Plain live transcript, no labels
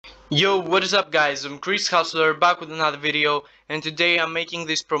Yo, what is up guys, I'm Chris Hustler back with another video, and today I'm making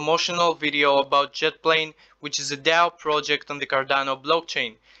this promotional video about Jetplane, which is a DAO project on the Cardano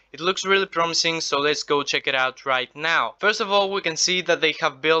blockchain. It looks really promising, so let's go check it out right now. First of all, we can see that they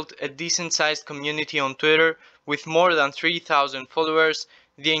have built a decent sized community on Twitter with more than 3,000 followers.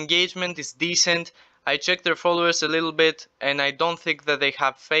 The engagement is decent. I checked their followers a little bit and I don't think that they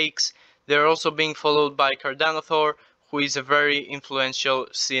have fakes. They're also being followed by Cardano Thor, who is a very influential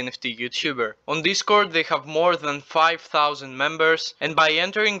CNFT YouTuber. On Discord they have more than 5,000 members, and by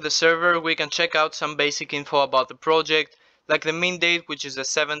entering the server we can check out some basic info about the project, like the mint date, which is the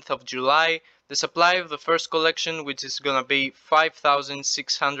 7th of July, the supply of the first collection, which is gonna be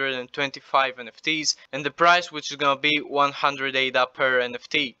 5,625 NFTs, and the price, which is gonna be 100 ADA per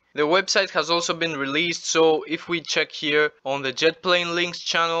NFT. The website has also been released, so if we check here on the Jetplane links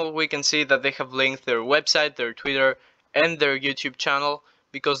channel, we can see that they have linked their website, their Twitter, and their YouTube channel,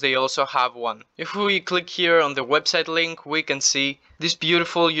 because they also have one. If we click here on the website link, we can see this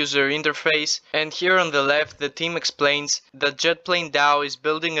beautiful user interface, and here on the left the team explains that Jetplane DAO is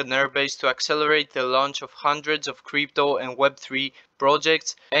building an airbase to accelerate the launch of hundreds of crypto and Web3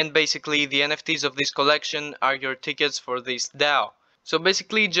 projects, and basically the NFTs of this collection are your tickets for this DAO. So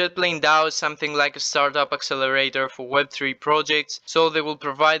basically Jetplane DAO is something like a startup accelerator for Web3 projects, so they will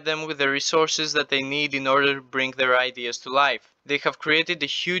provide them with the resources that they need in order to bring their ideas to life. They have created a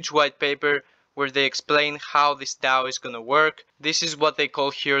huge white paper where they explain how this DAO is gonna work. This is what they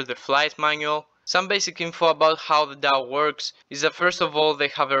call here the flight manual. Some basic info about how the DAO works is that first of all they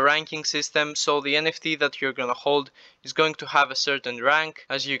have a ranking system, so the NFT that you're gonna hold is going to have a certain rank,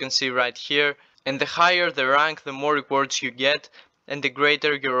 as you can see right here, and the higher the rank the more rewards you get, and the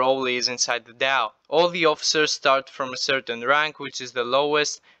greater your role is inside the DAO. All the officers start from a certain rank, which is the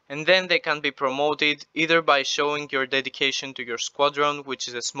lowest, and then they can be promoted either by showing your dedication to your squadron, which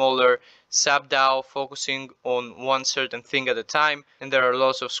is a smaller sub-DAO focusing on one certain thing at a time, and there are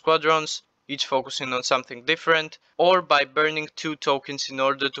lots of squadrons, each focusing on something different, or by burning 2 tokens in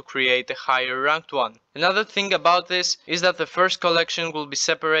order to create a higher ranked one. Another thing about this is that the first collection will be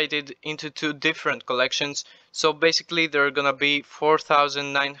separated into 2 different collections, so basically there are gonna be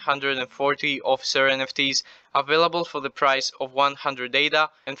 4,940 officer NFTs available for the price of 100 ADA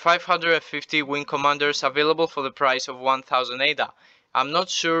and 550 wing commanders available for the price of 1,000 ADA. I'm not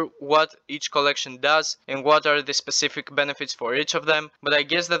sure what each collection does and what are the specific benefits for each of them, but I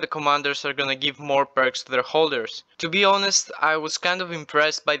guess that the commanders are gonna give more perks to their holders. To be honest, I was kind of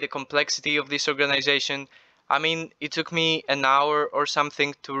impressed by the complexity of this organization. I mean, it took me an hour or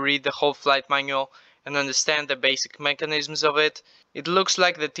something to read the whole flight manual and understand the basic mechanisms of it. It looks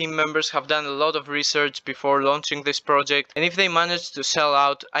like the team members have done a lot of research before launching this project, and if they manage to sell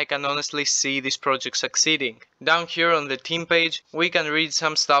out, I can honestly see this project succeeding. Down here on the team page, we can read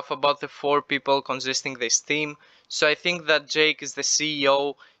some stuff about the 4 people consisting this team. So I think that Jake is the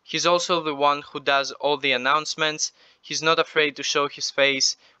CEO. He's also the one who does all the announcements. He's not afraid to show his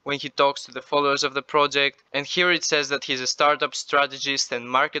face when he talks to the followers of the project, and here it says that he's a startup strategist and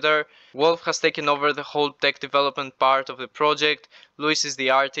marketer. Wolf has taken over the whole tech development part of the project. Luis is the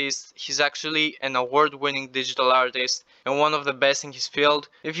artist. He's actually an award-winning digital artist and one of the best in his field.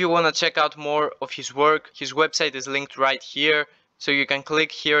 If you want to check out more of his work, his website is linked right here. So you can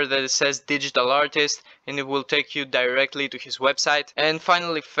click here that it says digital artist and it will take you directly to his website. And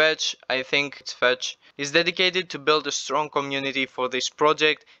finally Fetch, I think it's Fetch, is dedicated to build a strong community for this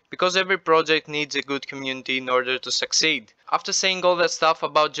project, because every project needs a good community in order to succeed. After saying all that stuff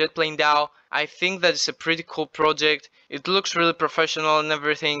about Jetplane DAO, I think that it's a pretty cool project. It looks really professional and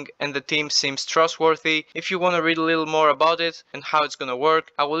everything, and the team seems trustworthy. If you want to read a little more about it and how it's gonna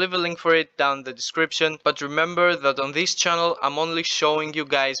work, I will leave a link for it down in the description. But remember that on this channel I'm only showing you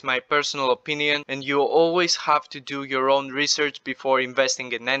guys my personal opinion, and you always have to do your own research before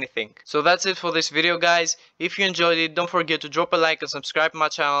investing in anything. So that's it for this video guys. If you enjoyed it, don't forget to drop a like and subscribe to my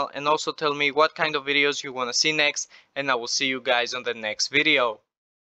channel, and also tell me what kind of videos you want to see next, and I will see you guys on the next video.